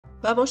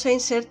Vamos a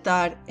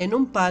insertar en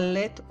un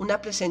Padlet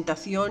una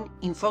presentación,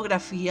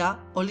 infografía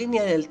o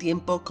línea del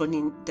tiempo con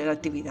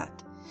interactividad.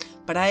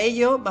 Para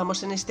ello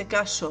vamos en este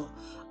caso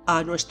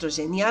a nuestro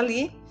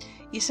Geniali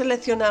y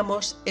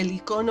seleccionamos el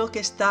icono que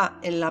está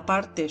en la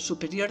parte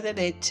superior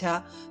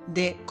derecha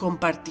de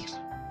compartir.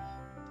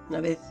 Una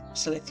vez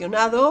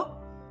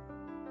seleccionado,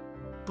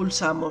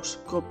 pulsamos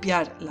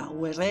copiar la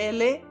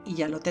URL y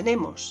ya lo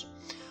tenemos.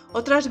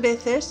 Otras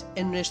veces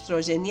en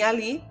nuestro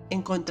Geniali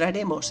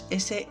encontraremos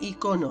ese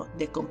icono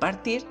de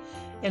compartir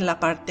en la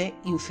parte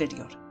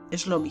inferior.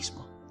 Es lo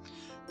mismo.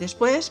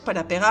 Después,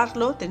 para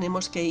pegarlo,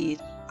 tenemos que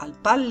ir al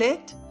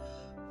Padlet,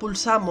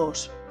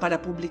 pulsamos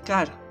para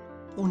publicar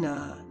un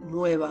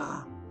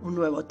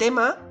nuevo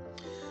tema,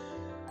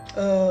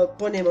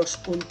 ponemos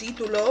un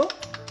título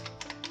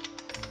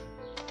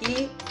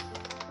y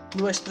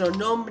nuestro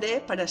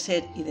nombre para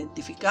ser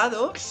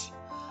identificados.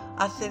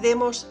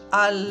 Accedemos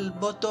al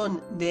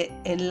botón de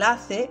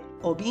enlace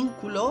o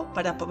vínculo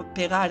para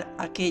pegar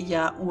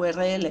aquella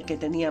URL que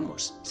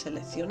teníamos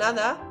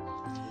seleccionada,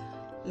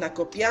 la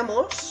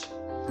copiamos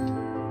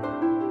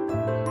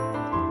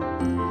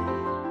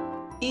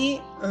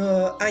y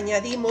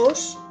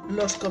añadimos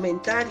los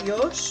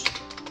comentarios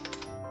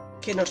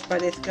que nos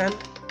parezcan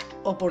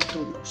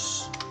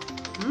oportunos.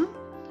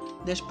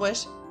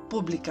 Después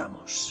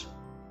publicamos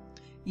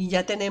y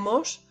ya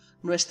tenemos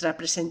nuestra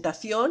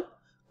presentación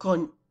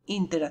con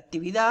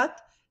interactividad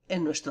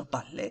en nuestro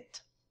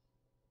Padlet.